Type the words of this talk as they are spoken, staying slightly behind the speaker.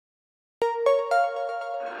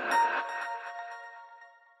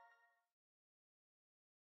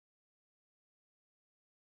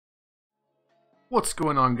What's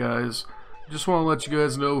going on, guys? Just want to let you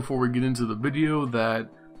guys know before we get into the video that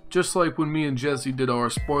just like when me and Jesse did our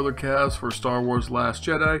spoiler cast for Star Wars Last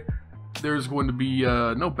Jedi, there's going to be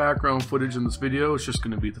no background footage in this video. It's just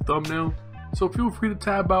going to be the thumbnail, so feel free to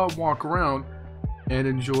tab out and walk around and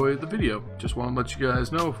enjoy the video. Just want to let you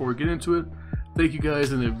guys know before we get into it. Thank you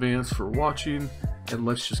guys in advance for watching, and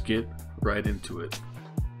let's just get right into it.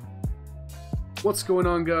 What's going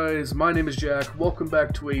on, guys? My name is Jack. Welcome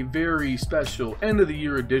back to a very special end of the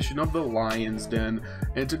year edition of the Lion's Den.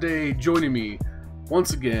 And today, joining me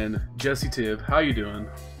once again, Jesse Tiv. How you doing?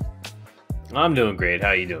 I'm doing great.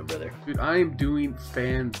 How you doing, brother? Dude, I am doing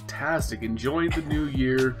fantastic. Enjoying the new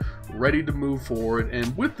year, ready to move forward.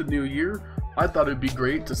 And with the new year, I thought it'd be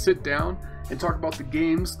great to sit down and talk about the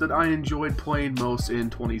games that I enjoyed playing most in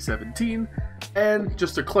 2017. And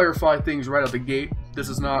just to clarify things right out the gate, this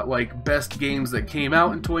is not like best games that came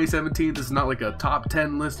out in 2017. This is not like a top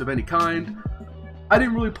 10 list of any kind. I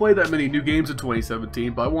didn't really play that many new games in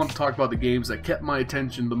 2017, but I want to talk about the games that kept my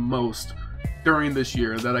attention the most during this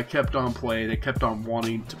year, that I kept on playing and kept on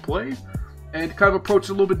wanting to play, and kind of approach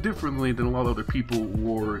it a little bit differently than a lot of other people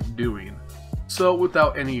were doing. So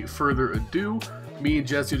without any further ado, me and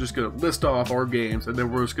Jesse are just going to list off our games, and then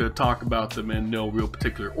we're just going to talk about them in no real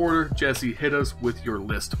particular order. Jesse, hit us with your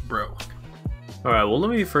list, bro. Alright, well, let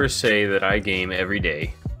me first say that I game every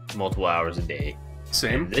day, multiple hours a day.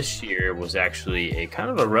 Same. And this year was actually a kind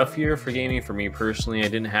of a rough year for gaming for me personally. I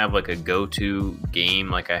didn't have like a go-to game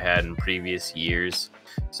like I had in previous years.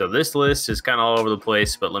 So this list is kind of all over the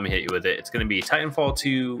place, but let me hit you with it. It's going to be Titanfall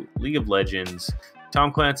 2, League of Legends,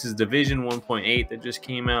 Tom Clancy's Division 1.8 that just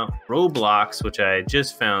came out, Roblox, which I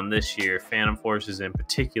just found this year, Phantom Forces in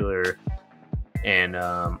particular, and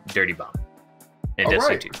Dirty Bomb, and all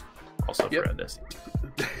Destiny right. 2. Also for Destiny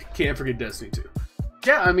 2. Can't forget Destiny 2.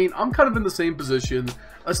 Yeah, I mean, I'm kind of in the same position.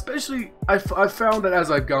 Especially, I've found that as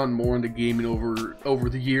I've gotten more into gaming over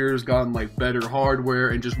the years, gotten like better hardware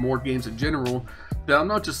and just more games in general, that I'm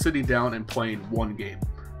not just sitting down and playing one game.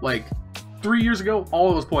 Like 3 years ago,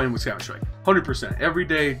 all I was playing was Counter-Strike, 100%, every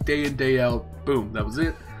day, day in, day out. Boom, that was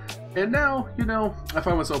it. And now, you know, I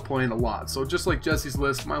find myself playing a lot. So just like Jesse's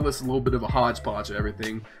list, my list is a little bit of a hodgepodge of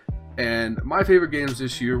everything. And my favorite games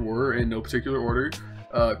this year were, in no particular order,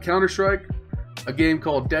 Counter-Strike, a game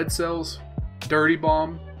called Dead Cells, Dirty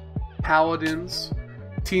Bomb, Paladins,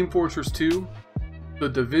 Team Fortress 2, The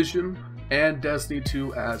Division, and Destiny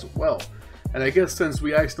 2 as well. And I guess since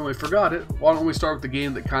we accidentally forgot it, why don't we start with the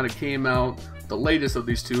game that kind of came out the latest of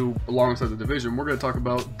these two alongside The Division. We're going to talk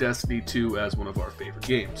about Destiny 2 as one of our favorite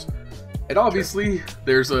games. And obviously,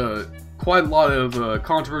 there's quite a lot of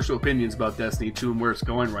controversial opinions about Destiny 2 and where it's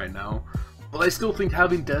going right now. But I still think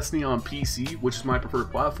having Destiny on PC, which is my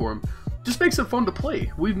preferred platform, just makes it fun to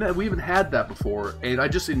play. We haven't had that before, and I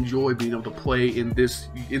just enjoy being able to play in this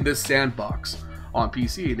sandbox on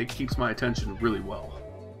PC, and it keeps my attention really well.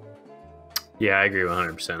 Yeah, I agree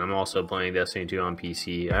 100%. I'm also playing Destiny 2 on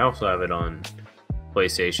PC. I also have it on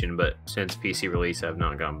PlayStation, but since PC release, I've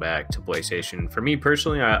not gone back to PlayStation. For me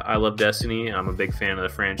personally, I love Destiny. I'm a big fan of the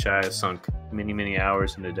franchise. Sunk many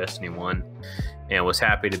hours into Destiny 1, and was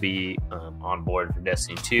happy to be on board for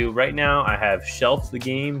Destiny 2. Right now, I have shelved the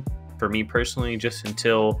game for me personally just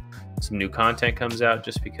until some new content comes out,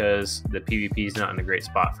 just because the PvP is not in a great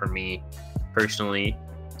spot for me personally.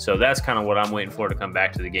 So that's kind of what I'm waiting for to come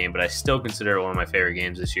back to the game, but I still consider it one of my favorite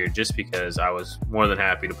games this year just because I was more than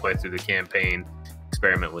happy to play through the campaign,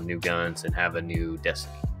 experiment with new guns, and have a new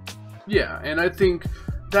Destiny. Yeah, and I think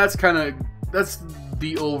that's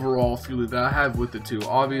the overall feeling that I have with it too.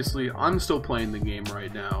 Obviously, I'm still playing the game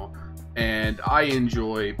right now, and I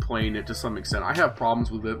enjoy playing it to some extent. I have problems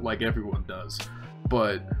with it like everyone does,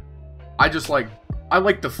 but I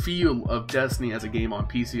like the feel of Destiny as a game on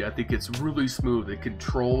PC. I think it's really smooth. It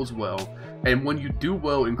controls well. And when you do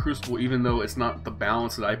well in Crucible, even though it's not the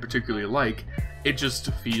balance that I particularly like, it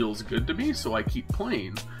just feels good to me, so I keep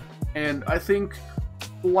playing. And I think,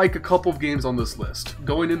 like a couple of games on this list,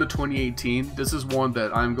 going into 2018, this is one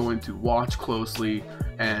that I'm going to watch closely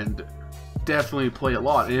and definitely play a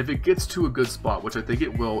lot. And if it gets to a good spot, which I think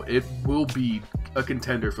it will be a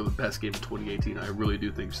contender for the best game of 2018. I really do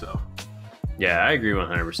think so. Yeah, I agree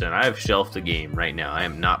 100%. I have shelved the game right now. I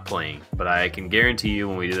am not playing, but I can guarantee you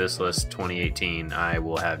when we do this list 2018, I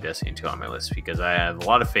will have Destiny 2 on my list because I have a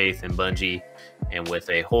lot of faith in Bungie, and with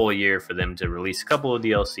a whole year for them to release a couple of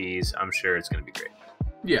DLCs, I'm sure it's going to be great.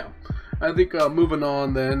 Yeah, I think moving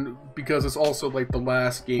on then, because it's also like the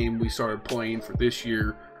last game we started playing for this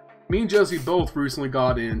year, me and Jesse both recently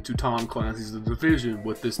got into Tom Clancy's The Division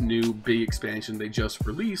with this new big expansion they just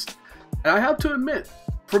released, and I have to admit,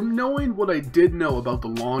 from knowing what I did know about the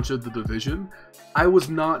launch of The Division, I was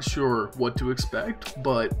not sure what to expect,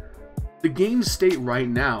 but the game's state right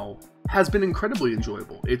now has been incredibly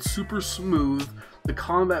enjoyable. It's super smooth, the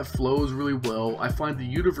combat flows really well, I find the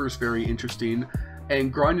universe very interesting,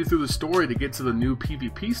 and grinding through the story to get to the new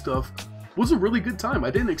PvP stuff was a really good time.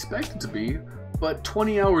 I didn't expect it to be, but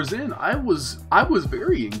 20 hours in, I was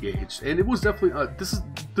very engaged, and it was definitely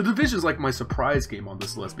The Division's like my surprise game on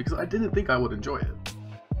this list because I didn't think I would enjoy it.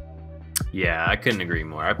 Yeah, I couldn't agree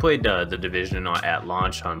more. I played The Division at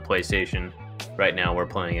launch on PlayStation. Right now, we're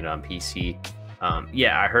playing it on PC.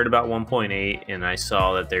 Yeah, I heard about 1.8, and I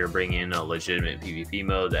saw that they were bringing in a legitimate PvP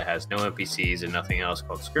mode that has no NPCs and nothing else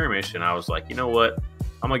called Skirmish, and I was like, you know what?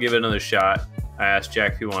 I'm going to give it another shot. I asked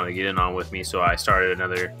Jack if he wanted to get in on with me, so I started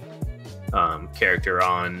another character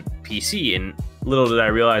on PC, and little did I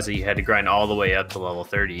realize that you had to grind all the way up to level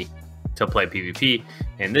 30 to play PvP,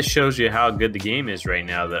 and this shows you how good the game is right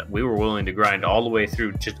now, that we were willing to grind all the way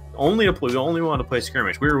through, we only wanted to play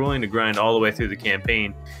Skirmish. We were willing to grind all the way through the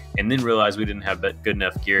campaign, and then realize we didn't have good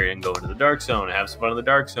enough gear and go into the Dark Zone and have some fun in the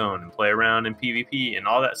Dark Zone and play around in PvP and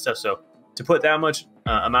all that stuff. So to put that much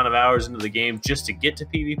amount of hours into the game just to get to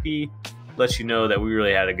PvP lets you know that we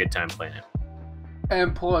really had a good time playing it.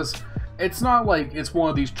 And plus, it's not like it's one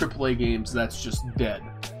of these AAA games that's just dead.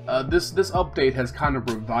 This update has kind of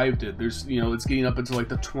revived it. There's, it's getting up into like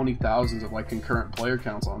the 20,000s of like concurrent player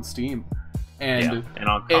counts on Steam, and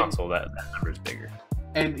on console that number is bigger.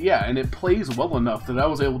 And yeah, and it plays well enough that I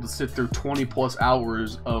was able to sit through 20+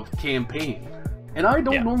 hours of campaign. And I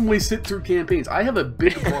don't normally sit through campaigns. I have a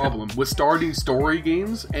big problem with starting story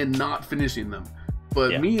games and not finishing them.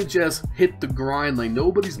 But me and Jess hit the grind like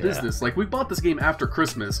nobody's business. Like, we bought this game after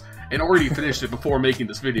Christmas and already finished it before making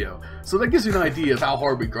this video. So that gives you an idea of how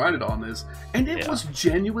hard we grinded on this. And it was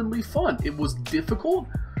genuinely fun. It was difficult,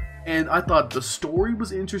 and I thought the story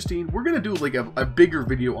was interesting. We're going to do like a bigger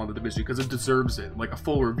video on The Division because it deserves it, like a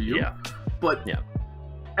full review. Yeah. But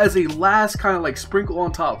as a last kind of like sprinkle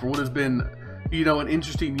on top for what has been, an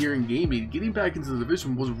interesting year in gaming, getting back into The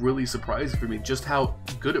Division was really surprising for me, just how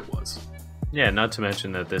good it was. Yeah, not to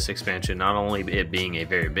mention that this expansion, not only it being a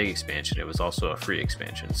very big expansion, it was also a free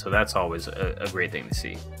expansion. So that's always a great thing to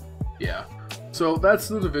see. Yeah. So that's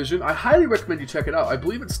The Division. I highly recommend you check it out. I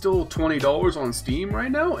believe it's still $20 on Steam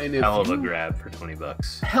right now. And hell of a grab for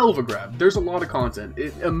 $20. Hell of a grab. There's a lot of content.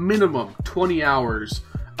 A minimum 20 hours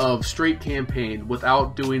of straight campaign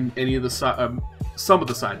without doing any of the some of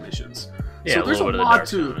the side missions. Yeah, so there's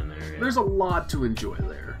there's a lot to enjoy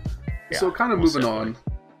there. Yeah, so kind of moving on.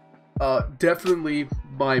 Definitely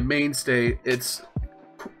my mainstay. It's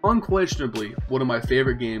unquestionably one of my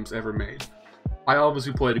favorite games ever made. I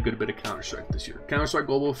obviously played a good bit of Counter-Strike this year. Counter-Strike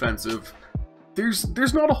Global Offensive. There's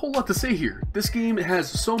not a whole lot to say here. This game has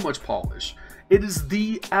so much polish. It is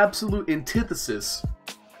the absolute antithesis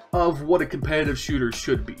of what a competitive shooter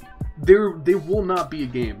should be. There will not be a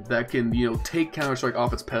game that can, take Counter-Strike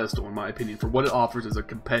off its pedestal, in my opinion, for what it offers as a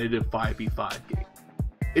competitive 5v5 game.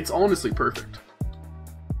 It's honestly perfect.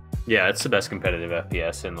 Yeah, it's the best competitive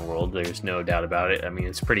FPS in the world. There's no doubt about it. I mean,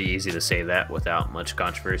 it's pretty easy to say that without much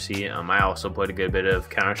controversy. I also played a good bit of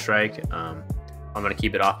Counter-Strike. I'm going to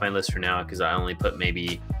keep it off my list for now because I only put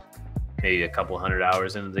maybe a couple hundred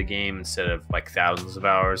hours into the game instead of like thousands of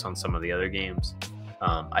hours on some of the other games.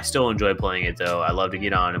 I still enjoy playing it, though. I love to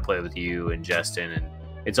get on and play with you and Justin, and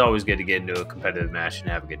it's always good to get into a competitive match and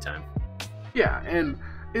have a good time. Yeah, and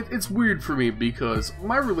it's weird for me because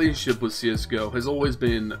my relationship with CSGO has always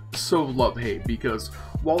been so love-hate, because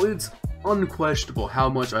while it's unquestionable how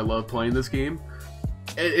much I love playing this game,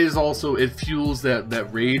 it fuels that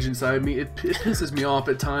rage inside me. It pisses me off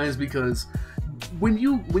at times because when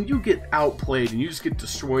you get outplayed and you just get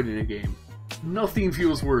destroyed in a game, nothing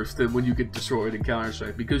feels worse than when you get destroyed in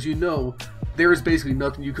Counter-Strike, because there is basically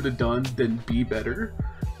nothing you could have done than be better,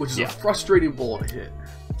 which is a frustrating ball to hit.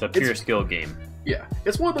 It's a pure skill game. Yeah,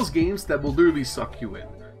 it's one of those games that will literally suck you in.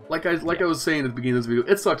 Like I was saying at the beginning of this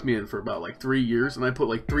video, it sucked me in for about like 3 years, and I put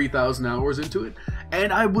like 3,000 hours into it,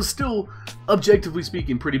 and I was still, objectively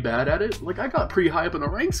speaking, pretty bad at it. Like, I got pretty high up in the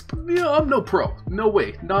ranks, but I'm no pro. No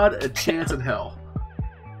way. Not a chance in hell.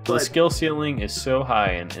 The skill ceiling is so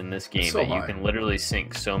high in this game that you can literally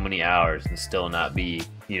sink so many hours and still not be,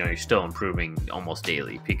 you're still improving almost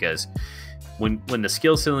daily, because when the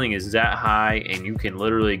skill ceiling is that high and you can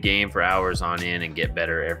literally game for hours on end and get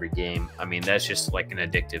better every game, I mean, that's just like an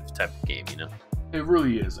addictive type of game, It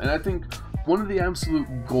really is. And I think one of the absolute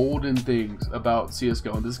golden things about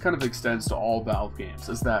CSGO, and this kind of extends to all Valve games,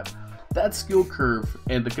 is that skill curve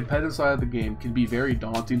and the competitive side of the game can be very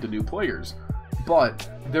daunting to new players. But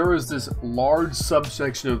there is this large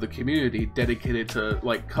subsection of the community dedicated to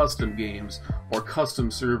like custom games or custom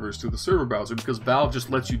servers through the server browser, because Valve just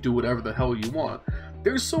lets you do whatever the hell you want.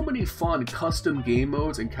 There's so many fun custom game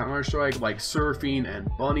modes in Counter-Strike, like surfing and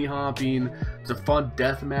bunny hopping. The fun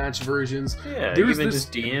deathmatch versions. Yeah, even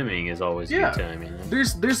just DMing is always a good time. You know?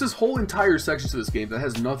 There's this whole entire section to this game that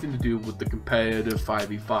has nothing to do with the competitive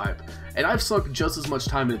 5v5, and I've sunk just as much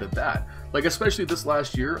time into that. Like, especially this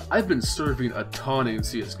last year, I've been surfing a ton in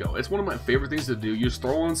CSGO. It's one of my favorite things to do. You just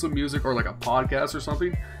throw on some music or like a podcast or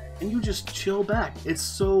something, and you just chill back. It's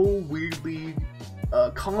so weirdly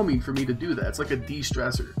calming for me to do that. It's like a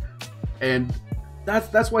de-stressor, and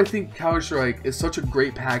that's why I think Counter-Strike is such a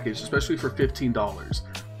great package, especially for $15,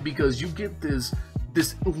 because you get this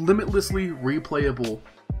limitlessly replayable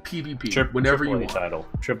PvP whenever you want. Title,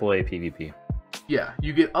 AAA PvP. Yeah,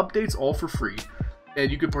 you get updates all for free, and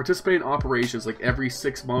you can participate in operations like every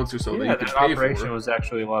 6 months or so. Yeah, that operation was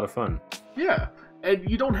actually a lot of fun. Yeah, and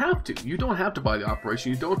you don't have to. You don't have to buy the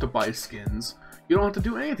operation. You don't have to buy skins. You don't have to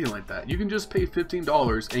do anything like that. You can just pay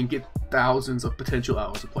 $15 and get thousands of potential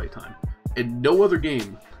hours of playtime. And no other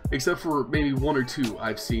game, except for maybe one or two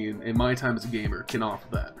I've seen in my time as a gamer, can offer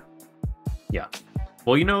that. Yeah.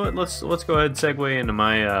 Well, you know what? Let's go ahead and segue into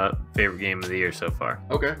my favorite game of the year so far.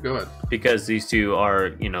 Okay, go ahead. Because these two are,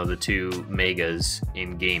 you know, the two megas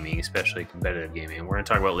in gaming, especially competitive gaming. And we're going to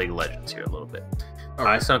talk about League of Legends here a little bit.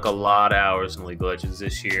 I sunk a lot of hours in League of Legends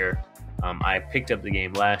this year. I picked up the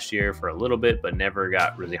game last year for a little bit, but never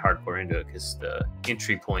got really hardcore into it because the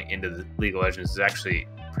entry point into the League of Legends is actually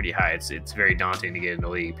pretty high. It's very daunting to get into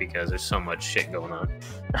League because there's so much shit going on.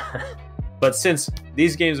 But since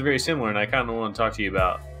these games are very similar, and I kind of want to talk to you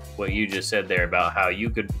about what you just said there about how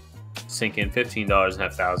you could sink in $15 and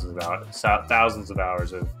have thousands of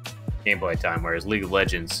hours of gameplay time, whereas League of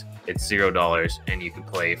Legends, it's $0 and you can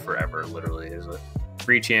play forever. Literally, there's a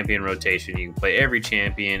free champion rotation. You can play every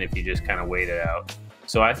champion if you just kind of wait it out.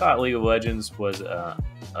 So I thought League of Legends was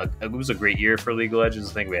it was a great year for League of Legends.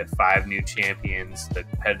 I think we had 5 new champions. The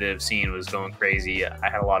competitive scene was going crazy. I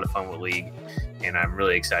had a lot of fun with League, and I'm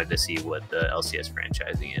really excited to see what the LCS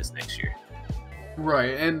franchising is next year.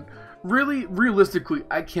 Right, and really, realistically,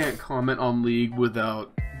 I can't comment on League with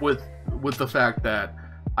the fact that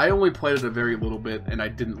I only played it a very little bit, and I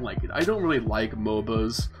didn't like it. I don't really like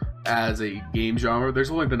MOBAs as a game genre.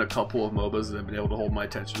 There's only been a couple of MOBAs that have been able to hold my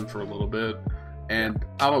attention for a little bit. And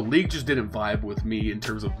I don't know, League just didn't vibe with me in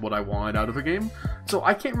terms of what I wanted out of a game. So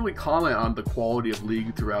I can't really comment on the quality of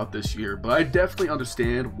League throughout this year, but I definitely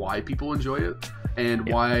understand why people enjoy it and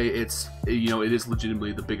why it's, you know, it is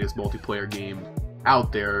legitimately the biggest multiplayer game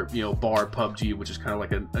out there, you know, bar PUBG, which is kind of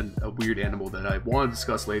like a weird animal that I want to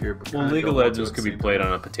discuss later. But well, League of Legends could be played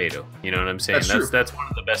on a potato. You know what I'm saying? That's one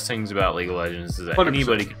of the best things about League of Legends is that 100%.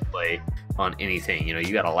 Anybody can play on anything. You know,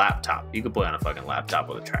 you got a laptop. You can play on a fucking laptop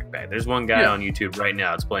with a trackpad. There's one guy on YouTube right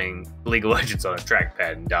now that's playing League of Legends on a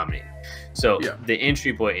trackpad and dominating. So the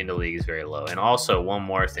entry point into League is very low. And also, one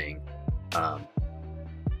more thing.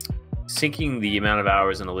 Sinking the amount of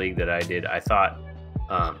hours in a League that I did, I thought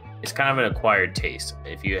it's kind of an acquired taste.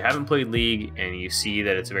 If you haven't played League and you see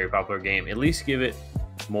that it's a very popular game, at least give it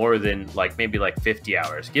more than maybe 50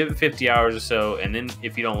 hours. Give it 50 hours or so, and then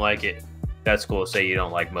if you don't like it, that's cool. Say you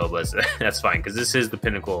don't like MOBAs, that's fine, because this is the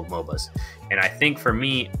pinnacle of MOBAs. And I think for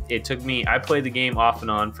me, I played the game off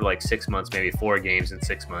and on for like 6 months, maybe 4 games in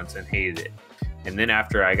 6 months, and hated it. And then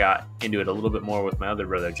after I got into it a little bit more with my other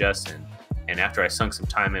brother, Justin, and after I sunk some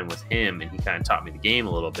time in with him and he kind of taught me the game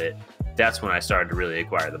a little bit, that's when I started to really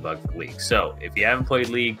acquire the bug for League. So if you haven't played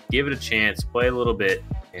League, give it a chance, play a little bit,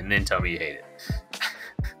 and then tell me you hate it.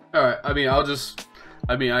 All right. I mean,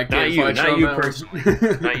 I can't not you personally.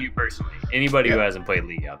 Not you personally. Anybody who hasn't played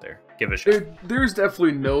League out there, give it a shot. There's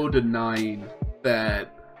definitely no denying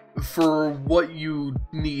that for what you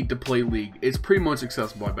need to play League, it's pretty much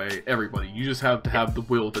accessible by everybody. You just have to have the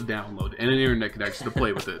will to download and an internet connection to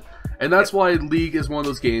play with it. And that's why League is one of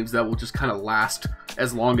those games that will just kind of last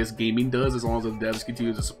as long as gaming does, as long as the devs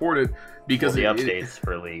continue to support it. Because the updates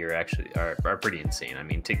for League are pretty insane. I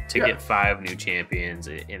mean, to get 5 new champions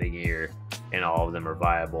in a year, and all of them are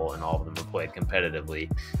viable, and all of them are played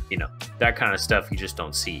competitively, you know, that kind of stuff you just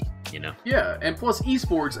don't see, you know. Yeah, and plus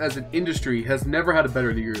esports as an industry has never had a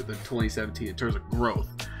better year than 2017 in terms of growth.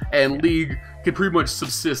 And League can pretty much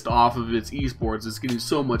subsist off of its esports. It's getting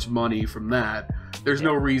so much money from that. There's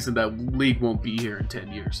no reason that League won't be here in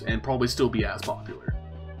 10 years and probably still be as popular.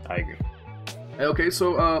 I agree. Okay,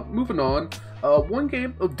 so moving on. One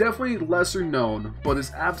game definitely lesser known, but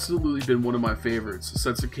has absolutely been one of my favorites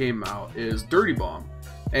since it came out, is Dirty Bomb.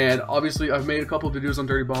 And obviously, I've made a couple of videos on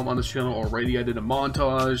Dirty Bomb on this channel already. I did a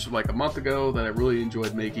montage like a month ago that I really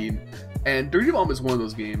enjoyed making. And Dirty Bomb is one of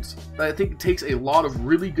those games that I think takes a lot of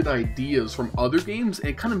really good ideas from other games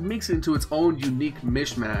and kind of makes it into its own unique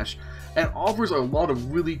mishmash and offers a lot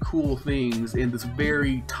of really cool things in this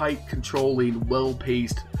very tight, controlling,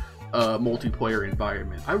 well-paced multiplayer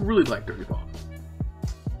environment. I really like Dirty Bomb.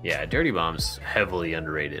 Yeah, Dirty Bomb's heavily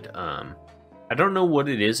underrated. I don't know what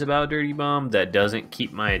it is about Dirty Bomb that doesn't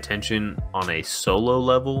keep my attention on a solo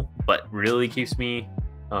level, but really keeps me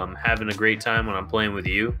having a great time when I'm playing with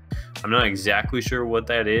you. I'm not exactly sure what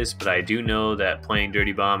that is, but I do know that playing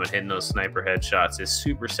Dirty Bomb and hitting those sniper headshots is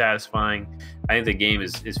super satisfying. I think the game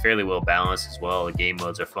is fairly well balanced as well. The game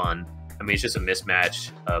modes are fun. I mean, it's just a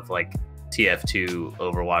mismatch of like TF2,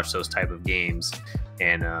 Overwatch, those type of games,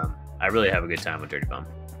 and I really have a good time with Dirty Bomb.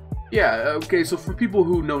 Yeah, okay, so for people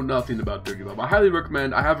who know nothing about Dirty Bomb, I highly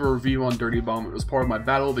recommend. I have a review on Dirty Bomb. It was part of my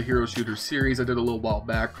Battle of the Hero Shooter series I did a little while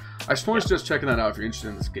back. I just want to suggest checking that out if you're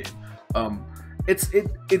interested in this game.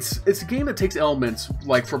 It's a game that takes elements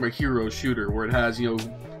like from a hero shooter where it has, you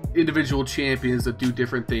know, individual champions that do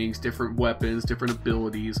different things, different weapons, different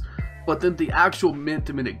abilities, but then the actual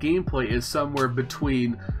minute-to-minute gameplay is somewhere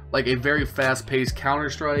between like a very fast-paced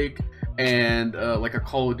Counter-Strike and like a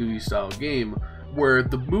Call of Duty style game, where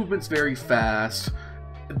the movement's very fast,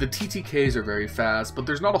 the TTKs are very fast, but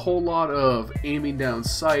there's not a whole lot of aiming down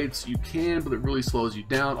sights. You can, but it really slows you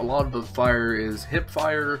down. A lot of the fire is hip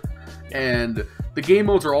fire, and the game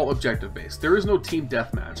modes are all objective based. There is no team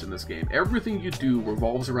deathmatch in this game. Everything you do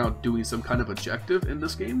revolves around doing some kind of objective in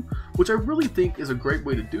this game, which I really think is a great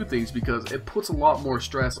way to do things because it puts a lot more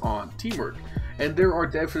stress on teamwork. And there are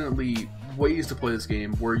definitely ways to play this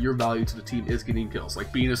game where your value to the team is getting kills,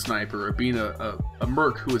 like being a sniper or being a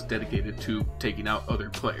merc who is dedicated to taking out other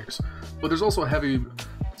players. But there's also a heavy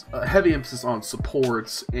emphasis on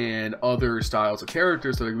supports and other styles of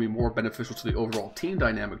characters that are going to be more beneficial to the overall team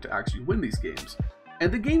dynamic to actually win these games. And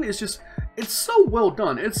the game is just, it's so well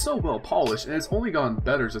done, it's so well polished, and it's only gotten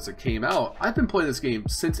better since it came out. I've been playing this game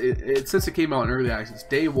since it came out in early access.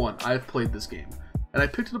 Day one, I've played this game. And I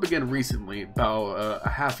picked it up again recently, about a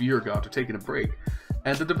half year ago after taking a break.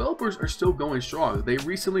 And the developers are still going strong. They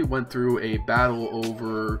recently went through a battle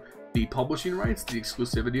over the publishing rights, the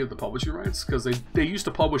exclusivity of the publishing rights, because they used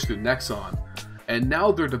to publish through Nexon, and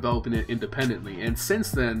now they're developing it independently. And since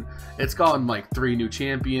then, it's gotten like 3 new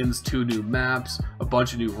champions, 2 new maps, a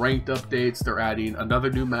bunch of new ranked updates. They're adding another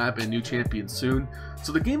new map and new champions soon.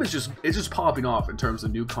 So the game is just popping off in terms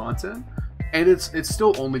of new content. And it's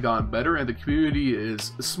still only gotten better, and the community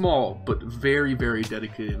is small but very, very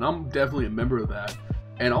dedicated, and I'm definitely a member of that.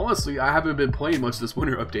 And honestly, I haven't been playing much this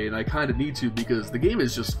winter update, and I kind of need to because the game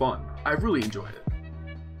is just fun. I've really enjoyed it.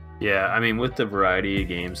 Yeah, I mean, with the variety of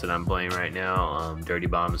games that I'm playing right now, Dirty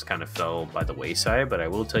Bomb has kind of fell by the wayside, but I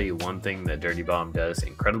will tell you one thing that Dirty Bomb does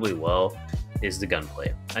incredibly well is the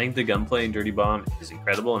gunplay. I think the gunplay in Dirty Bomb is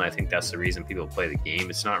incredible, and I think that's the reason people play the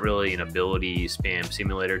game. It's not really an ability spam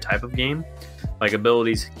simulator type of game. Like,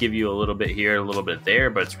 abilities give you a little bit here, a little bit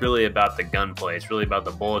there, but it's really about the gunplay. It's really about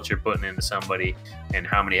the bullets you're putting into somebody and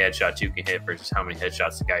how many headshots you can hit versus how many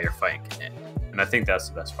headshots the guy you're fighting can hit. And I think that's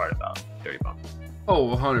the best part about Dirty Bomb.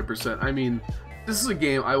 Oh, 100%. I mean, this is a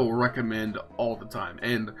game I will recommend all the time,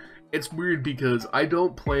 and it's weird because I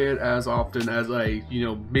don't play it as often as I,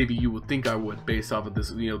 maybe you would think I would based off of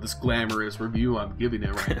this, this glamorous review I'm giving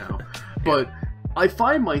it right now. But I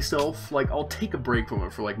find myself, like, I'll take a break from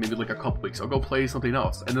it for, like, maybe, like, a couple weeks. I'll go play something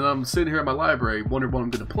else. And then I'm sitting here in my library wondering what I'm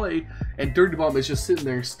going to play, and Dirty Bomb is just sitting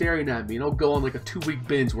there staring at me, and I'll go on, like, a 2-week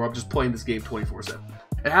binge where I'm just playing this game 24/7.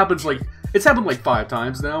 It happens, like, it's happened, like, 5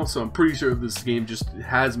 times now, so I'm pretty sure this game just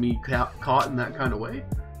has me caught in that kind of way.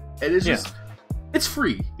 And it's just... It's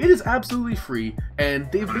free. It is absolutely free,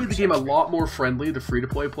 and they've made the game a lot more friendly to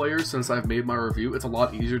free-to-play players since I've made my review. It's a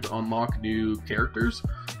lot easier to unlock new characters.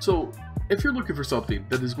 So, if you're looking for something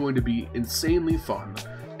that is going to be insanely fun,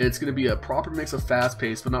 it's going to be a proper mix of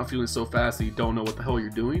fast-paced, but not feeling so fast that you don't know what the hell you're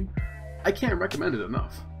doing, I can't recommend it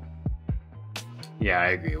enough. Yeah, I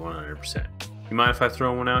agree 100%. You mind if I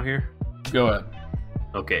throw one out here? Go ahead.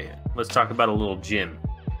 Okay, let's talk about a little gym.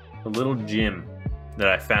 A little gym that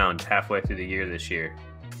I found halfway through the year this year.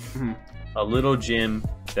 A little gym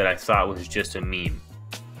that I thought was just a meme.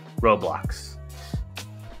 Roblox.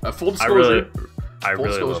 Full disclosure. I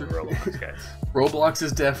really love Roblox, guys. Roblox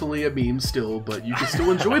is definitely a meme still, but you can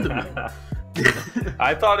still enjoy the meme.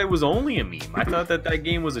 I thought it was only a meme. I thought that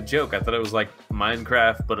game was a joke. I thought it was like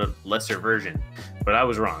Minecraft, but a lesser version. But I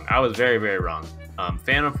was wrong. I was very, very wrong.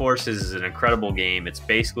 Phantom Forces is an incredible game. It's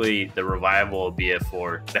basically the revival of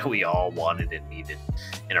BF4 that we all wanted and needed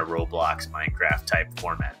in a Roblox Minecraft type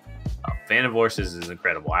format. Phantom Forces is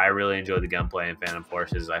incredible. I really enjoyed the gunplay in Phantom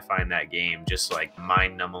Forces. I find that game just like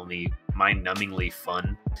mind-numbingly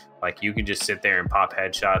fun. Like you can just sit there and pop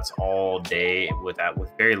headshots all day with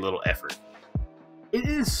very little effort. It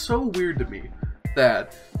is so weird to me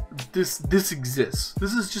that this exists.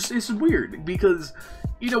 It's weird because,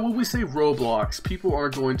 you know, when we say Roblox, people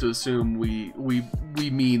aren't going to assume we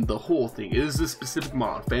mean the whole thing. It is this specific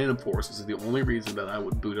mod. Phantom Forces is the only reason that I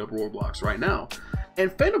would boot up Roblox right now. And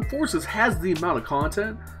Phantom Forces has the amount of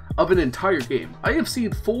content of an entire game. I have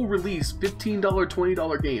seen full release $15,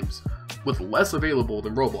 $20 games with less available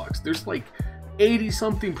than Roblox. There's like 80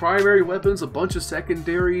 something primary weapons, a bunch of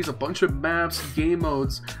secondaries, a bunch of maps, game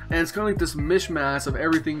modes, and it's kind of like this mishmash of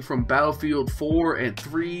everything from Battlefield 4 and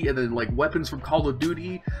 3, and then like weapons from Call of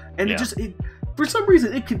Duty, and Yeah. for some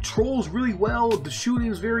reason it controls really well. The shooting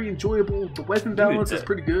is very enjoyable. The weapon balance is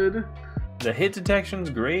pretty good. The hit detection's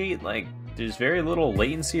great. Like there's very little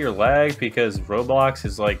latency or lag because Roblox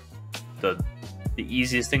is like the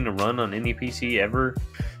easiest thing to run on any PC ever.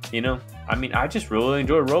 You know, I mean, I just really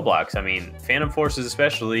enjoy Roblox. I mean, Phantom Forces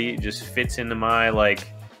especially just fits into my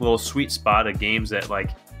like little sweet spot of games that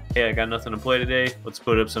like, hey, I got nothing to play today. Let's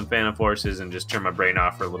put up some Phantom Forces and just turn my brain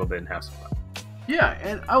off for a little bit and have some fun. Yeah,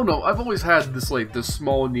 and I don't know, I've always had this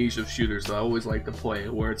small niche of shooters that I always like to play,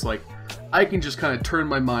 where it's like, I can just kind of turn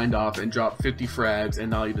my mind off and drop 50 frags and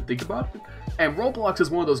not even think about it. And Roblox is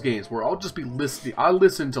one of those games where I'll just be listening, I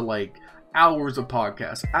listen to like hours of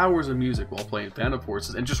podcasts, hours of music while playing Phantom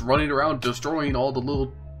Forces, and just running around destroying all the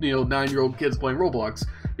little, 9-year-old kids playing Roblox,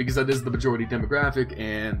 because that is the majority demographic,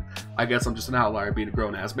 and I guess I'm just an outlier being a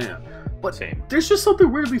grown-ass man. But Same. There's just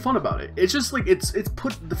something weirdly fun about it. It's just like,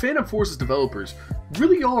 the Phantom Forces developers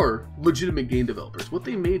really are legitimate game developers. What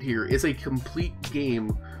they made here is a complete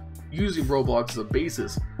game using Roblox as a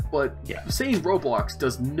basis, but saying Roblox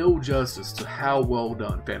does no justice to how well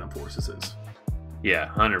done Phantom Forces is. Yeah,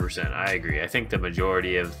 100%. I agree. I think the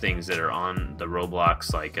majority of things that are on the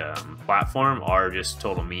Roblox platform are just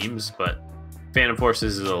total memes, but Phantom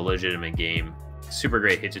Forces is a legitimate game. Super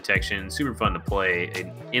great hit detection, super fun to play,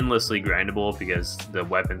 and endlessly grindable because the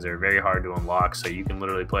weapons are very hard to unlock, so you can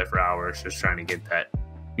literally play for hours just trying to get that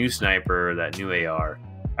new sniper, that new AR.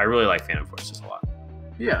 I really like Phantom Forces a lot.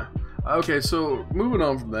 Yeah. Okay, so moving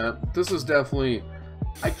on from that, this is definitely...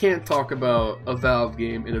 I can't talk about a Valve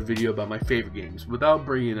game in a video about my favorite games without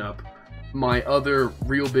bringing up my other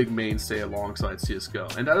real big mainstay alongside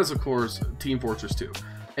CSGO, and that is, of course, Team Fortress 2.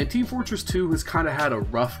 And Team Fortress 2 has kind of had a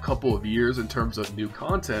rough couple of years in terms of new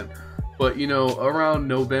content, but, around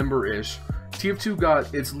November-ish, TF2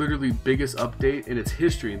 got its literally biggest update in its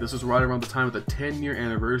history, and this is right around the time of the 10-year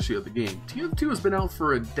anniversary of the game. TF2 has been out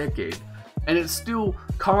for a decade, and it's still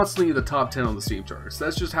constantly in the top 10 on the Steam charts.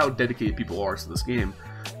 That's just how dedicated people are to this game.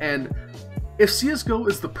 And if CSGO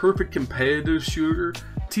is the perfect competitive shooter,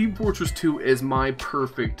 Team Fortress 2 is my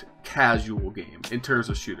perfect casual game in terms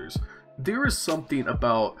of shooters. There is something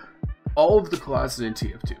about all of the classes in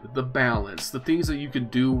TF2, the balance, the things that you can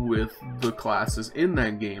do with the classes in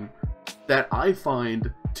that game, that I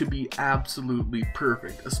find to be absolutely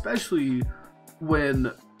perfect, especially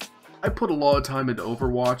when I put a lot of time into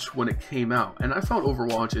Overwatch when it came out, and I found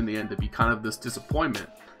Overwatch in the end to be kind of this disappointment,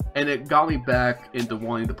 and it got me back into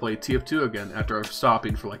wanting to play TF2 again after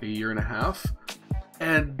stopping for like a year and a half.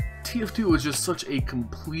 And TF2 was just such a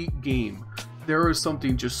complete game. There was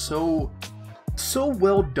something just so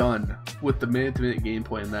well done with the minute-to-minute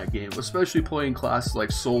gameplay in that game, especially playing classes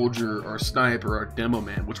like Soldier or Sniper or Demo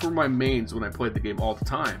Man, which were my mains when I played the game all the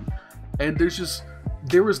time. And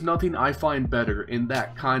there is nothing I find better in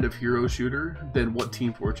that kind of hero shooter than what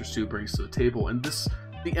Team Fortress 2 brings to the table. And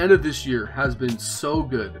the end of this year has been so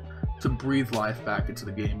good to breathe life back into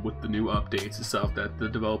the game with the new updates and stuff, that the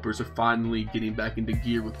developers are finally getting back into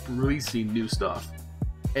gear with releasing new stuff.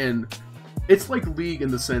 And it's like League in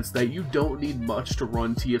the sense that you don't need much to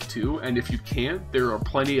run TF2, and if you can't, there are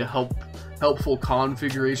plenty of helpful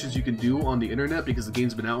configurations you can do on the internet because the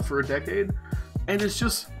game's been out for a decade. And it's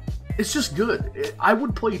just good. I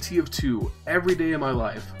would play TF2 every day of my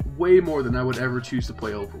life, way more than I would ever choose to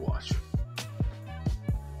play Overwatch.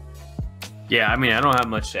 Yeah, I mean, I don't have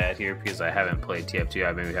much to add here because I haven't played TF2.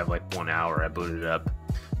 I maybe have like 1 hour. I booted it up.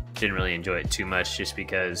 Didn't really enjoy it too much just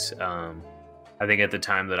because I I think at the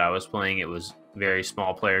time that I was playing, it was very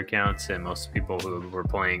small player counts, and most of the people who were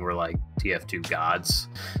playing were like TF2 gods.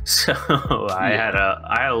 So I had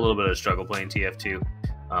a little bit of struggle playing TF2.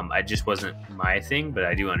 I just wasn't my thing, but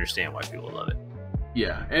I do understand why people love it.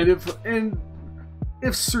 Yeah, and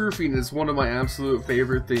if surfing is one of my absolute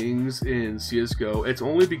favorite things in CSGO, it's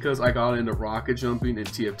only because I got into rocket jumping in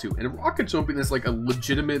TF2. And rocket jumping is like a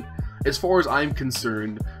legitimate, as far as I'm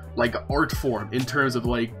concerned, like art form in terms of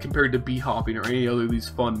like compared to b-hopping or any other of these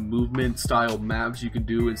fun movement style maps you can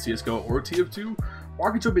do in CSGO or TF2.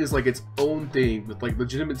 Rocket jumping is like its own thing with like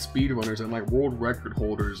legitimate speedrunners and like world record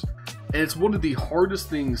holders. And it's one of the hardest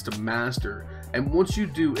things to master. And once you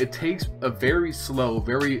do, it takes a very slow,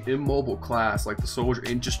 very immobile class like the soldier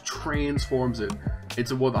and just transforms it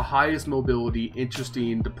into one of the highest mobility,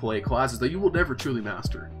 interesting to play classes that you will never truly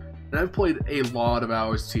master. And I've played a lot of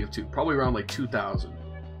hours TF2, probably around like 2,000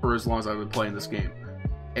 for as long as I've been playing this game.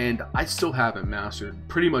 And I still haven't mastered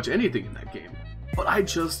pretty much anything in that game. But I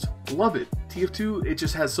just love it. TF2, it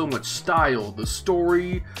just has so much style. The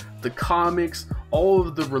story, the comics, all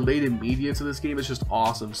of the related media to this game is just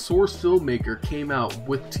awesome. Source Filmmaker came out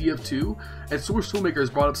with TF2, and Source Filmmaker has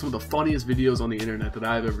brought up some of the funniest videos on the internet that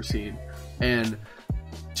I've ever seen. And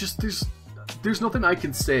just there's nothing I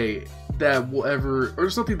can say that will ever, or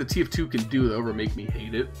there's nothing that TF2 can do that will ever make me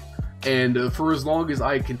hate it. And for as long as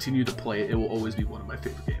I continue to play it, it will always be one of my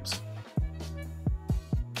favorite games.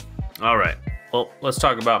 All right. Well, let's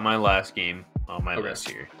talk about my last game on my list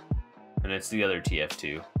here. And it's the other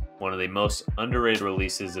TF2. One of the most underrated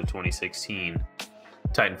releases of 2016,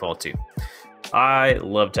 Titanfall 2. I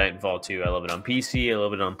love Titanfall 2. I love it on PC. I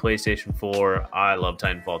love it on PlayStation 4. I love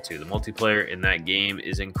Titanfall 2. The multiplayer in that game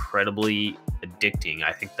is incredibly addicting.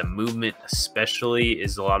 I think the movement especially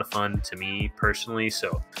is a lot of fun to me personally.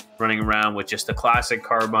 So running around with just the classic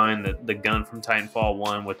carbine, the gun from Titanfall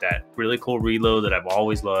 1 with that really cool reload that I've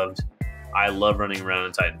always loved. I love running around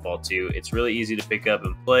in Titanfall 2. It's really easy to pick up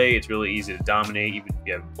and play. It's really easy to dominate, even if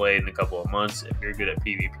you haven't played in a couple of months. If you're good at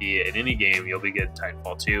PvP in any game, you'll be good at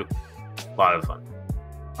Titanfall 2. A lot of fun.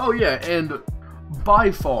 Oh yeah, and by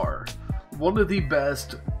far, one of the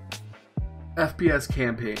best FPS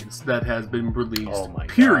campaigns that has been released, oh my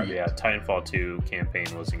period. God, yeah, Titanfall 2 campaign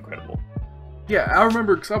was incredible. Yeah, I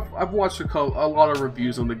remember because I've watched a lot of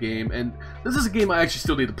reviews on the game, and this is a game I actually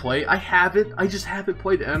still need to play. I have it, I just haven't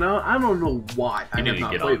played it, and I don't know why I have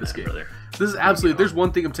not played this game. Brother. This is absolutely, there's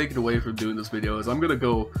one thing I'm taking away from doing this video is I'm going to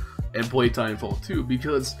go and play Titanfall 2,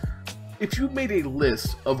 because if you made a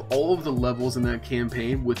list of all of the levels in that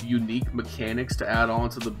campaign with unique mechanics to add on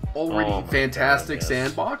to the already fantastic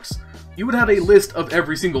sandbox, you would have a list of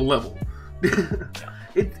every single level.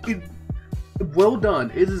 Well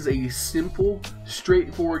done. It is a simple,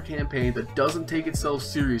 straightforward campaign that doesn't take itself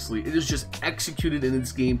seriously. It is just executed in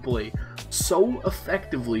its gameplay so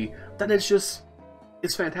effectively that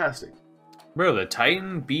it's fantastic. Bro, the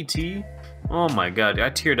Titan BT, oh my God,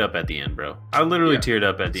 I teared up at the end, bro. I literally teared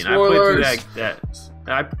up at the end. Spoilers.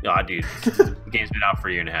 I played through dude, the game's been out for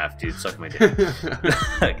a year and a half, dude. Suck my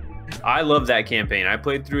dick. I love that campaign. I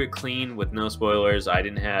played through it clean with no spoilers. I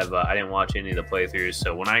didn't watch any of the playthroughs.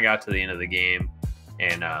 So when I got to the end of the game,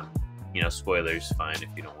 and spoilers, fine if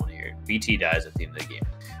you don't want to hear it. BT dies at the end of the game,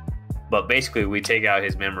 but basically we take out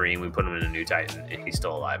his memory and we put him in a new Titan, and he's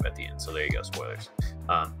still alive at the end. So there you go, spoilers.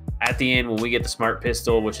 At the end, when we get the smart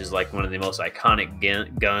pistol, which is like one of the most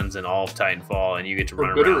iconic guns in all of Titanfall, and you get to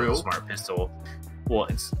run around with the smart pistol. Well,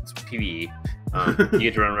 it's PvE. You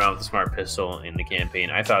get to run around with the smart pistol in the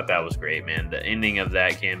campaign. I thought that was great, man. The ending of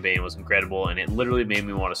that campaign was incredible, and it literally made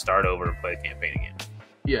me want to start over and play the campaign again.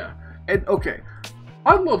 Yeah, and okay,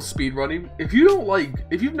 I love speedrunning. If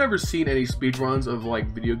you've never seen any speedruns of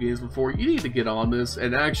like video games before, you need to get on this.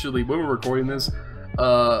 And actually, when we're recording this,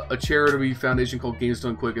 a charity foundation called Games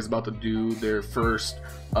Done Quick is about to do their first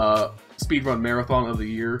speedrun marathon of the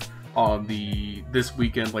year on this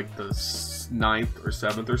weekend, like the 9th or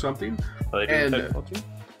 7th or something. Are they doing Titanfall 2?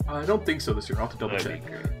 I don't think so this year. I'll have to double check.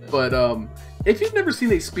 But if you've never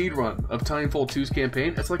seen a speedrun of Titanfall 2's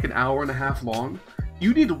campaign, it's like an hour and a half long.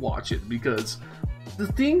 You need to watch it, because the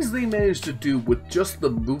things they managed to do with just the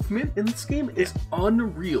movement in this game is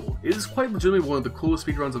unreal. It is quite legitimately one of the coolest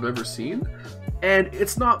speedruns I've ever seen. And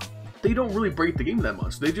they don't really break the game that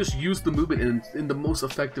much. They just use the movement in the most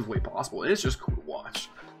effective way possible. And it's just cool to watch.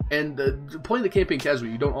 And playing the campaign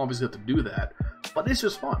casually, you don't obviously have to do that, but it's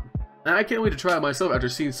just fun. And I can't wait to try it myself after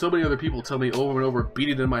seeing so many other people tell me over and over, beat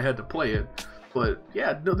it in my head to play it. But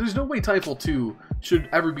yeah, no, there's no way Titanfall 2 should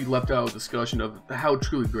ever be left out of discussion of how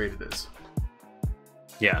truly great it is.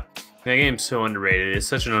 Yeah, that game's so underrated. It's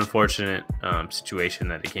such an unfortunate situation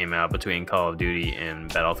that it came out between Call of Duty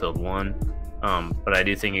and Battlefield 1. But I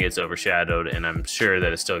do think it gets overshadowed, and I'm sure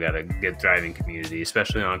that it's still got a good thriving community,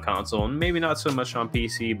 especially on console, and maybe not so much on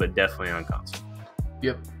PC, but definitely on console.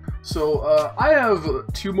 Yep. So I have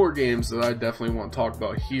 2 more games that I definitely want to talk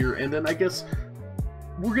about here, and then I guess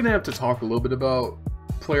we're gonna have to talk a little bit about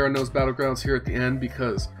PlayerUnknown's Battlegrounds here at the end,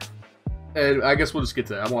 because, and I guess we'll just get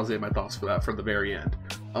to that. I want to save my thoughts for that for the very end.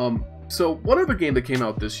 So one other game that came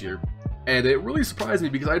out this year, and it really surprised me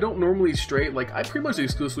because I don't normally I pretty much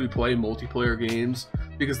exclusively play multiplayer games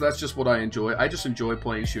because that's just what I enjoy. I just enjoy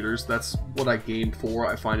playing shooters. That's what I game for.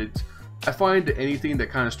 I find anything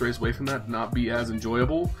that kind of strays away from that not be as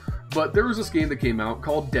enjoyable. But there was this game that came out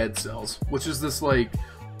called Dead Cells, which is this like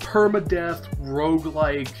permadeath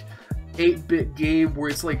roguelike 8-bit game where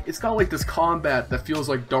it's got like this combat that feels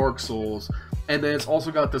like Dark Souls, and then it's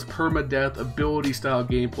also got this permadeath ability style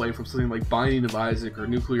gameplay from something like Binding of Isaac or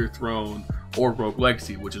Nuclear Throne or Rogue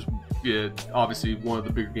Legacy, which is obviously one of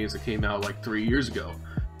the bigger games that came out like 3 years ago.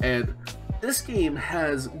 And this game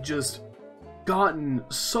has just gotten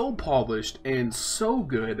so polished and so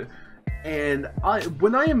good, and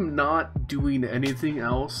when I am not doing anything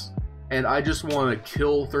else and I just want to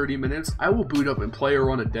kill 30 minutes, I will boot up and play a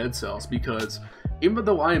run of Dead Cells, because even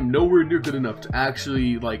though I am nowhere near good enough to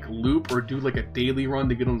actually like loop or do like a daily run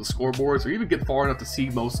to get on the scoreboards or even get far enough to see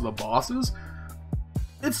most of the bosses,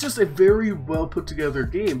 it's just a very well put together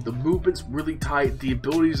game. The movement's really tight, the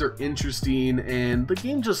abilities are interesting, and the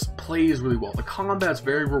game just plays really well. The combat's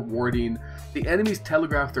very rewarding, the enemies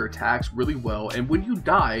telegraph their attacks really well, and when you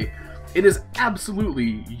die, it is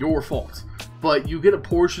absolutely your fault. But you get a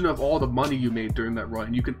portion of all the money you made during that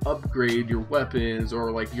run. You can upgrade your weapons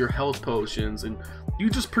or like your health potions, and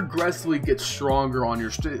you just progressively get stronger on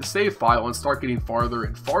your save file and start getting farther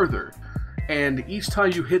and farther. And each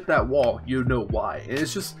time you hit that wall, you know why. And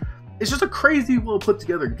it's just a crazy well put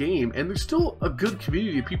together game, and there's still a good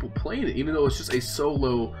community of people playing it, even though it's just a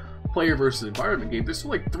solo player versus environment game. There's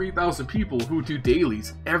still like 3,000 people who do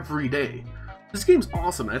dailies every day. This game's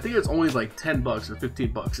awesome, and I think it's only like $10 or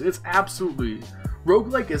 $15. It's absolutely,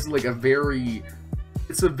 roguelike is like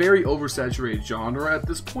it's a very oversaturated genre at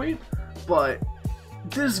this point, but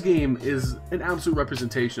this game is an absolute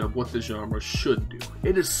representation of what the genre should do.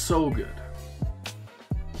 It is so good.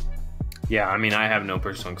 Yeah, I mean, I have no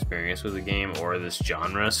personal experience with the game or this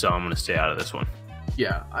genre, so I'm going to stay out of this one.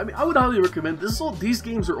 Yeah, I mean, I would highly recommend this. These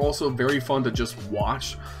games are also very fun to just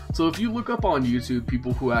watch. So if you look up on YouTube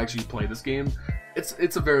people who actually play this game,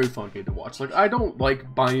 it's a very fun game to watch. Like, I don't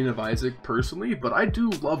like Binding of Isaac personally, but I do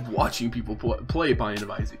love watching people play Binding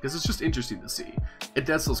of Isaac because it's just interesting to see. And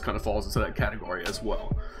Dead Cells kind of falls into that category as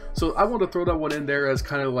well. So I want to throw that one in there as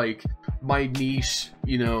kind of like my niche,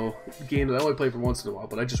 you know, game that I only play for once in a while,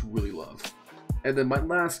 but I just really love. And then my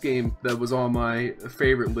last game that was on my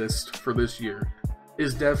favorite list for this year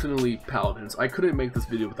is definitely Paladins. I couldn't make this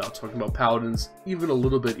video without talking about Paladins even a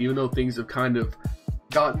little bit, even though things have kind of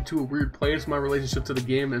gotten to a weird place in my relationship to the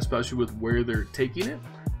game, especially with where they're taking it.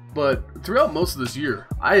 But throughout most of this year,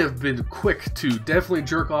 I have been quick to definitely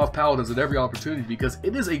jerk off Paladins at every opportunity because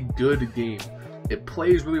it is a good game. It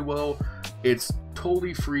plays really well, it's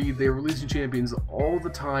totally free, they're releasing champions all the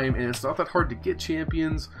time, and it's not that hard to get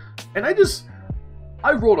champions. And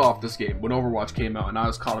I rolled off this game when Overwatch came out and I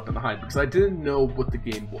was caught up in the hype because I didn't know what the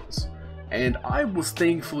game was. And I was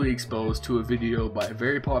thankfully exposed to a video by a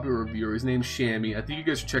very popular reviewer. His name's Shammy. I think you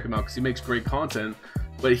guys should check him out because he makes great content.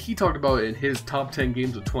 But he talked about it in his top 10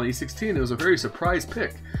 games of 2016. It was a very surprise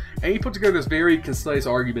pick. And he put together this very concise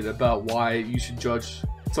argument about why you should judge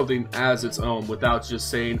something as its own without just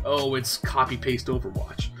saying, oh, it's copy-paste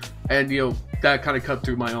Overwatch. And, you know, that kind of cut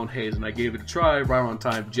through my own haze, and I gave it a try right on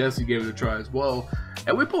time. Jesse gave it a try as well,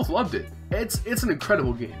 and we both loved it. It's an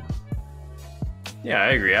incredible game. Yeah, I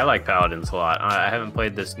agree. I like Paladins a lot. I haven't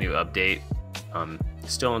played this new update.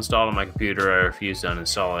 Still installed on my computer. I refuse to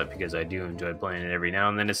uninstall it because I do enjoy playing it every now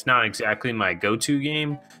and then. It's not exactly my go-to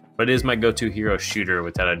game, but it is my go-to hero shooter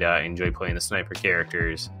without a doubt. I enjoy playing the sniper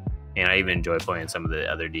characters, and I even enjoy playing some of the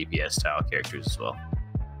other DPS style characters as well.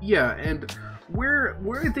 Yeah, and where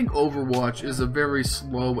I think Overwatch is a very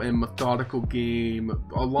slow and methodical game,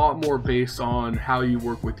 a lot more based on how you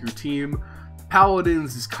work with your team,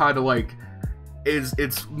 Paladins is kind of like,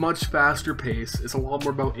 it's much faster pace. It's a lot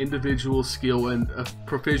more about individual skill and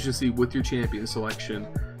proficiency with your champion selection.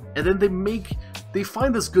 And then they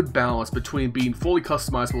find this good balance between being fully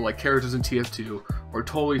customizable like characters in TF2 or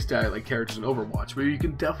totally static like characters in Overwatch, where you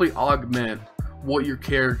can definitely augment what your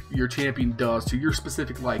champion does to your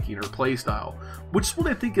specific liking or playstyle, which is what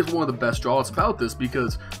I think is one of the best draws about this,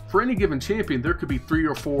 because for any given champion there could be 3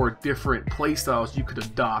 or 4 different playstyles you could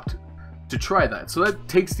adopt to try that. So that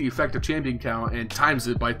takes the effective champion count and times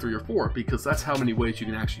it by 3 or 4, because that's how many ways you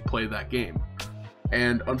can actually play that game.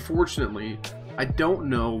 And unfortunately, I don't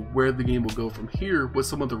know where the game will go from here with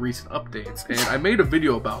some of the recent updates. And I made a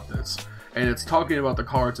video about this, and it's talking about the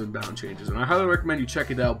cards and bound changes. And I highly recommend you check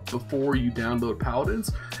it out before you download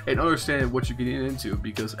Paladins and understand what you're getting into,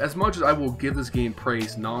 because as much as I will give this game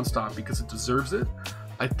praise nonstop because it deserves it,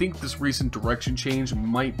 I think this recent direction change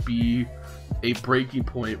might be a breaking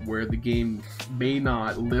point where the game may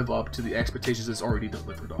not live up to the expectations it's already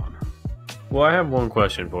delivered on. Well, I have one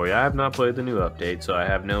question for you. I have not played the new update, so I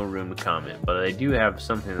have no room to comment, but I do have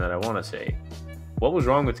something that I want to say. What was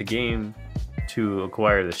wrong with the game to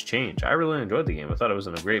acquire this change? I really enjoyed the game. I thought it was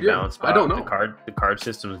in a great balance spot. I don't know. The card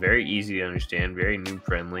system is very easy to understand, very noob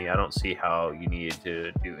friendly. I don't see how you needed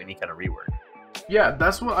to do any kind of rework. Yeah,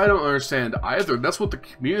 that's what I don't understand either. That's what the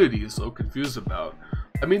community is so confused about.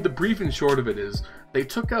 I mean, the brief and short of it is they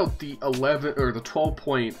took out the 11 or the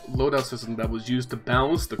 12-point loadout system that was used to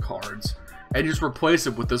balance the cards and just replaced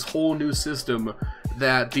it with this whole new system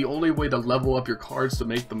that the only way to level up your cards to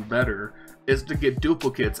make them better is to get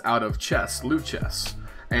duplicates out of chests, loot chests,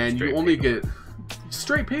 and you only get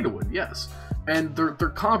straight pay to win. Yes. And their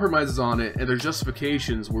compromises on it and their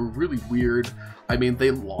justifications were really weird. I mean,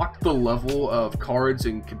 they locked the level of cards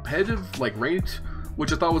in competitive, like ranked,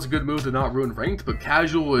 which I thought was a good move to not ruin ranked, but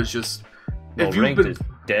casual is just... Well, ranked is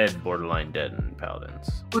dead, borderline dead in Paladins.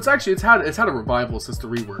 Well, it's had a revival since the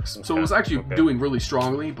reworks, okay. So it was actually doing really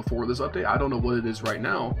strongly before this update. I don't know what it is right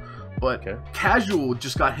now, but casual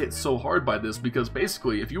just got hit so hard by this because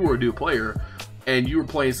basically, if you were a new player and you were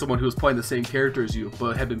playing someone who was playing the same character as you,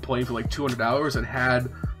 but had been playing for like 200 hours and had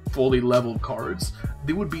fully leveled cards,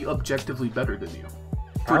 they would be objectively better than you.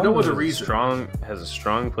 For no other reason. Has a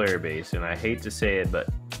strong player base, and I hate to say it, but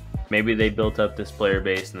maybe they built up this player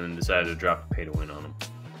base and then decided to drop a pay to win on them.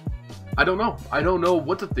 I don't know. I don't know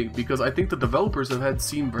what to think, because I think the developers have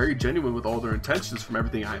seemed very genuine with all their intentions from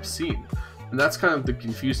everything I've seen. And that's kind of the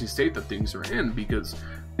confusing state that things are in, because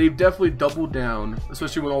they've definitely doubled down,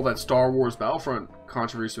 especially with all that Star Wars Battlefront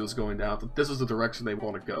controversy was going down, that this is the direction they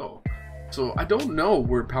want to go. So I don't know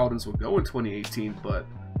where Paladins will go in 2018, but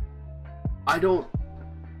I don't...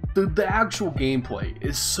 The actual gameplay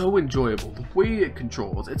is so enjoyable. The way it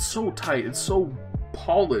controls, it's so tight, it's so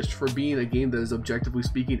polished for being a game that is objectively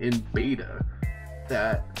speaking in beta,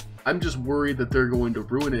 that I'm just worried that they're going to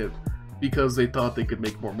ruin it because they thought they could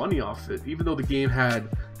make more money off it. Even though the game had,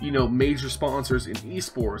 you know, major sponsors in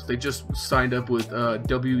esports. They just signed up with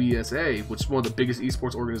WESA, which is one of the biggest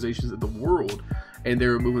esports organizations in the world, and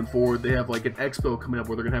they're moving forward. They have like an expo coming up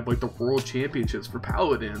where they're gonna have like the world championships for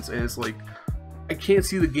Paladins, and it's like, I can't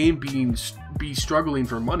see the game be struggling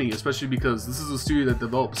for money, especially because this is a studio that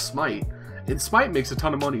develops Smite, and Smite makes a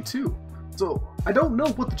ton of money too. So I don't know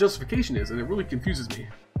what the justification is, and it really confuses me.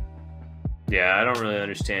 Yeah, I don't really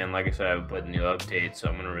understand. Like I said, I haven't played the new update, so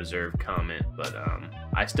I'm going to reserve comment. But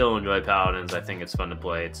I still enjoy Paladins. I think it's fun to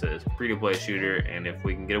play. It's a free-to-play shooter, and if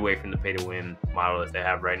we can get away from the pay-to-win model that they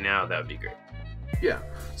have right now, that would be great. Yeah,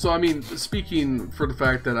 so I mean, speaking for the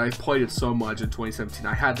fact that I played it so much in 2017,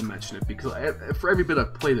 I had to mention it because for every bit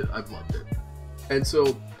I've played it, I've loved it. And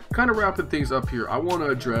so, kind of wrapping things up here, I want to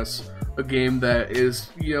address a game that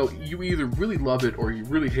is, you know, you either really love it or you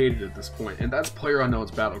really hate it at this point, and that's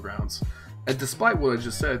PlayerUnknown's Battlegrounds. And despite what I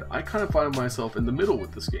just said, I kind of find myself in the middle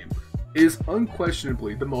with this game. It is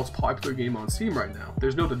unquestionably the most popular game on Steam right now.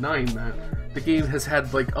 There's no denying that. The game has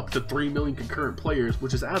had like up to 3 million concurrent players,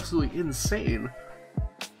 which is absolutely insane.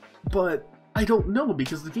 But I don't know,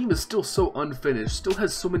 because the game is still so unfinished, still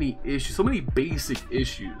has so many issues, so many basic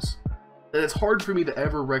issues, that it's hard for me to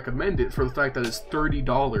ever recommend it for the fact that it's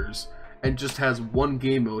 $30 and just has 1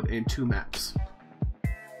 game mode and 2 maps.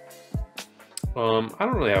 I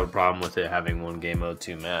don't really have a problem with it having 1 game mode,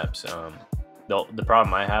 2 maps. The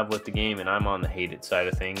problem I have with the game, and I'm on the hated side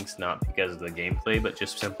of things, not because of the gameplay, but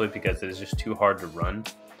just simply because it's just too hard to run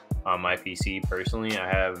on my PC. Personally, I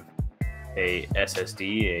have a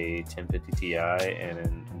SSD, a 1050 Ti, and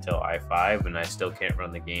an Intel i5, and I still can't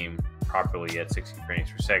run the game properly at 60 frames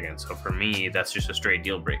per second. So for me, that's just a straight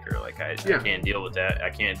deal breaker. Like I can't deal with that.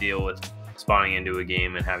 I can't deal with spawning into a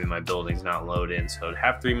game and having my buildings not load in. So to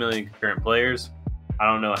have 3 million concurrent players, I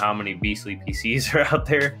don't know how many beastly PCs are out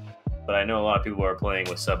there, but I know a lot of people are playing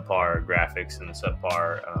with subpar graphics and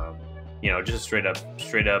subpar, you know, just straight up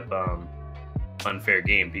unfair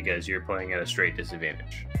game because you're playing at a straight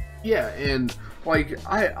disadvantage. Yeah, and like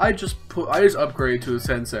I just upgraded to a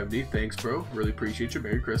 1070. Thanks, bro. Really appreciate you.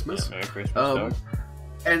 Merry Christmas. Yeah, Merry Christmas, dog.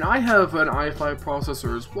 And I have an i5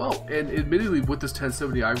 processor as well. And admittedly, with this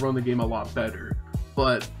 1070, I run the game a lot better.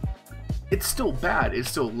 But it's still bad. It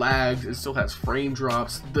still lags. It still has frame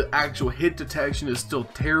drops. The actual hit detection is still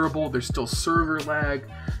terrible. There's still server lag.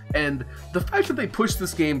 And the fact that they pushed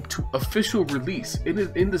this game to official release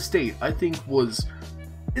in the state, I think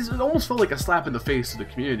it almost felt like a slap in the face to the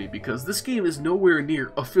community, because this game is nowhere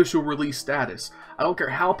near official release status. I don't care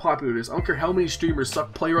how popular it is. I don't care how many streamers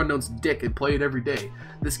suck PlayerUnknown's dick and play it every day.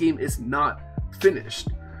 This game is not finished.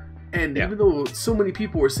 And even though so many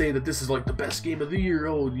people are saying that this is like the best game of the year,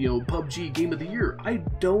 oh, you know, PUBG game of the year, I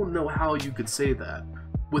don't know how you could say that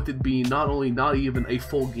with it being not only not even a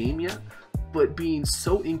full game yet, but being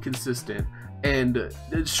so inconsistent and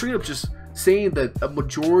straight up just saying that a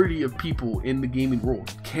majority of people in the gaming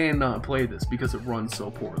world cannot play this because it runs so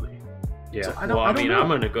poorly. Yeah, so I'm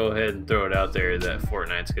going to go ahead and throw it out there that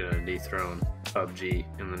Fortnite's going to dethrone PUBG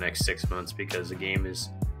in the next 6 months, because the game is,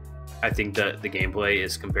 I think that the gameplay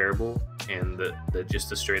is comparable, and the just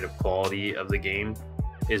the straight up quality of the game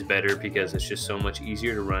is better because it's just so much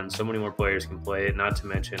easier to run. So many more players can play it. Not to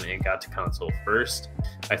mention it got to console first.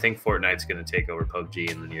 I think Fortnite's going to take over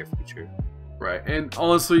PUBG in the near future. Right, and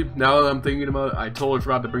honestly, now that I'm thinking about it, I totally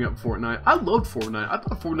forgot to bring up Fortnite. I loved Fortnite. I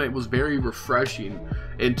thought Fortnite was very refreshing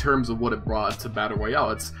in terms of what it brought to Battle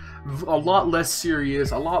Royale. It's a lot less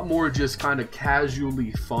serious, a lot more just kind of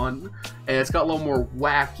casually fun, and it's got a lot more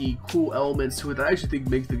wacky, cool elements to it that I actually think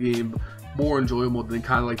make the game more enjoyable than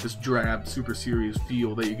kind of like this drab, super serious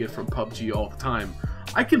feel that you get from PUBG all the time.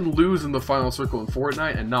 I can lose in the final circle in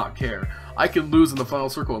Fortnite and not care. I can lose in the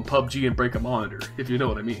final circle in PUBG and break a monitor, if you know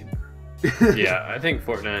what I mean. Yeah, I think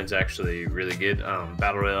Fortnite's actually really good.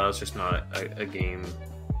 Battle Royale is just not a game,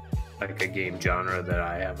 like a game genre that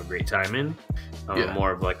I have a great time in. I'm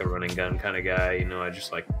more of like a run and gun kind of guy. You know, I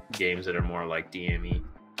just like games that are more like DME.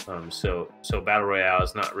 So Battle Royale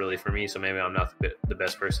is not really for me. So maybe I'm not the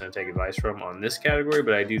best person to take advice from on this category,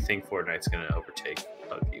 but I do think Fortnite's going to overtake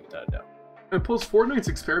PUBG without a doubt. And plus, Fortnite's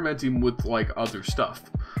experimenting with like other stuff.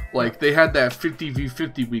 Like they had that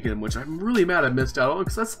 50v50 weekend, which I'm really mad I missed out on,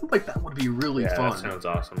 because that sounds like that would be really fun. That sounds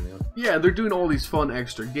awesome. Yeah, they're doing all these fun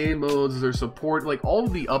extra game modes. Their support, like all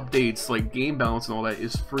of the updates, like game balance and all that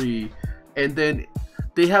is free. And then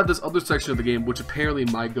they have this other section of the game, which apparently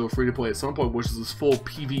might go free to play at some point, which is this full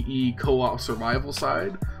PvE co-op survival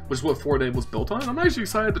side, which is what Fortnite was built on. I'm actually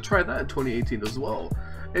excited to try that in 2018 as well.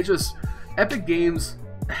 It just, Epic Games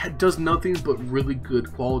does nothing but really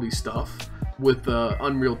good quality stuff with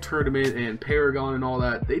Unreal Tournament and Paragon and all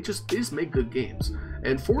that. They just make good games.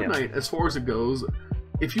 And Fortnite, as far as it goes,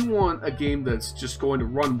 if you want a game that's just going to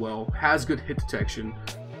run well, has good hit detection,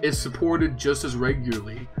 is supported just as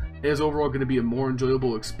regularly, and is overall going to be a more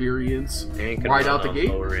enjoyable experience right out the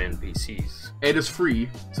gate, lower end PCs, and it's free,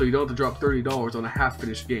 so you don't have to drop $30 on a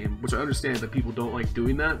half-finished game, which I understand that people don't like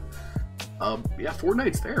doing that. Yeah,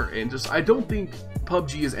 Fortnite's there, and just I don't think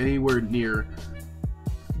PUBG is anywhere near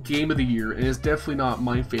game of the year, and it's definitely not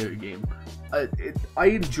my favorite game. I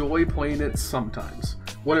enjoy playing it sometimes.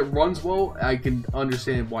 When it runs well, I can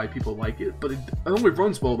understand why people like it, but it only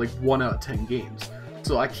runs well like 1 out of 10 games.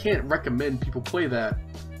 So I can't recommend people play that,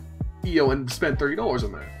 you know, and spend $30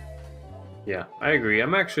 on that. Yeah, I agree.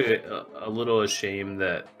 I'm actually a little ashamed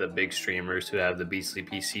that the big streamers who have the beastly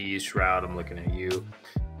PCs, Shroud, I'm looking at you,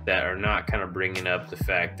 that are not kind of bringing up the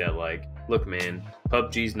fact that, like, look, man,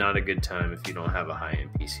 PUBG's not a good time if you don't have a high-end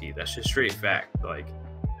PC. That's just straight fact. Like,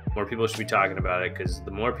 more people should be talking about it, because the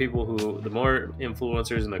more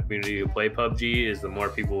influencers in the community who play PUBG is the more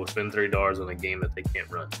people will spend $30 on a game that they can't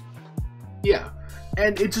run. Yeah,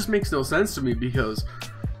 and it just makes no sense to me, because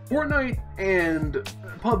Fortnite and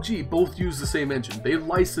PUBG both use the same engine. They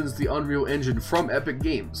license the Unreal Engine from Epic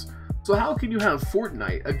Games. So how can you have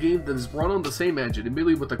Fortnite, a game that is run on the same engine,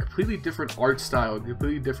 admittedly with a completely different art style, a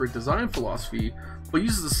completely different design philosophy, but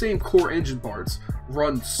uses the same core engine parts,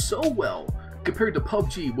 run so well compared to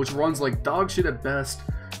PUBG, which runs like dog shit at best,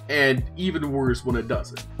 and even worse when it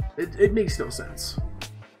doesn't? It makes no sense.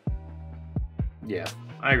 Yeah,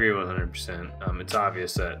 I agree 100%. It's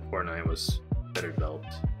obvious that Fortnite was better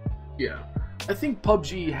developed. Yeah, I think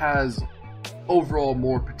PUBG has overall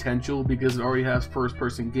more potential because it already has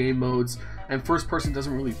first-person game modes, and first-person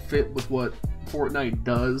doesn't really fit with what Fortnite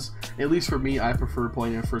does. At least for me, I prefer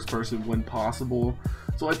playing in first-person when possible.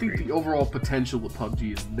 So I think the overall potential of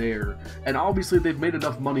PUBG is there, and obviously they've made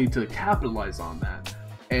enough money to capitalize on that.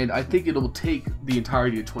 And I think it'll take the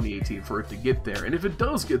entirety of 2018 for it to get there. And if it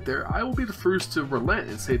does get there, I will be the first to relent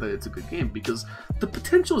and say that it's a good game, because the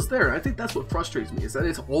potential is there. And I think that's what frustrates me, is that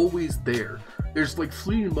it's always there. There's like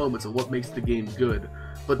fleeting moments of what makes the game good,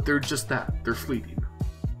 but they're just that. They're fleeting.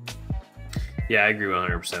 Yeah, I agree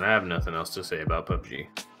 100%. I have nothing else to say about PUBG.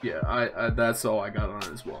 Yeah, I that's all I got on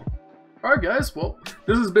it as well. Alright guys, well,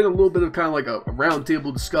 this has been a little bit of kind of like a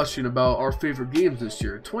roundtable discussion about our favorite games this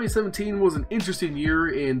year. 2017 was an interesting year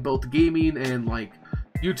in both gaming and like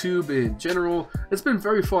YouTube in general. It's been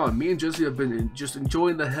very fun. Me and Jesse have been just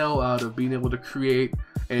enjoying the hell out of being able to create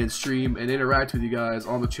and stream and interact with you guys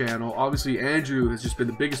on the channel. Obviously, Andrew has just been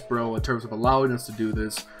the biggest bro in terms of allowing us to do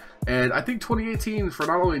this. And I think 2018, for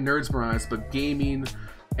not only Nerds Mirage, but gaming,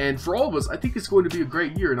 and for all of us, I think it's going to be a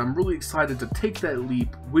great year, and I'm really excited to take that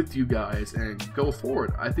leap with you guys and go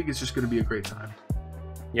forward. I think it's just going to be a great time.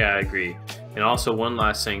 Yeah, I agree. And also, one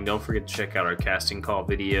last thing, don't forget to check out our casting call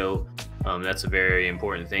video. That's a very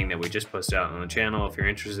important thing that we just posted out on the channel. If you're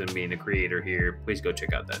interested in being a creator here, please go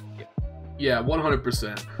check out that video. Yeah,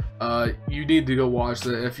 100%. You need to go watch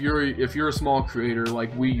that. If you're a small creator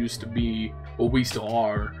like we used to be, well, we still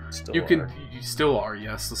are. You still are.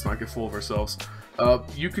 Yes, let's not get full of ourselves.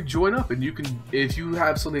 You could join up, and you can, if you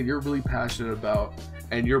have something you're really passionate about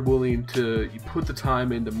and you're willing to put the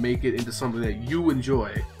time in to make it into something that you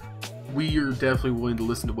enjoy, we are definitely willing to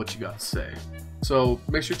listen to what you got to say. So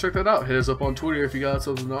make sure you check that out. Hit us up on Twitter if you got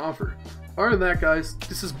something to offer. Other than that, guys,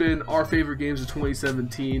 this has been our favorite games of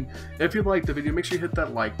 2017. If you liked the video, make sure you hit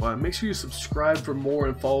that like button. Make sure you subscribe for more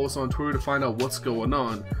and follow us on Twitter to find out what's going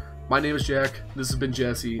on. My name is Jack. This has been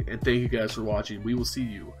Jesse, and thank you guys for watching. We will see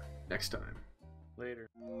you next time. Later.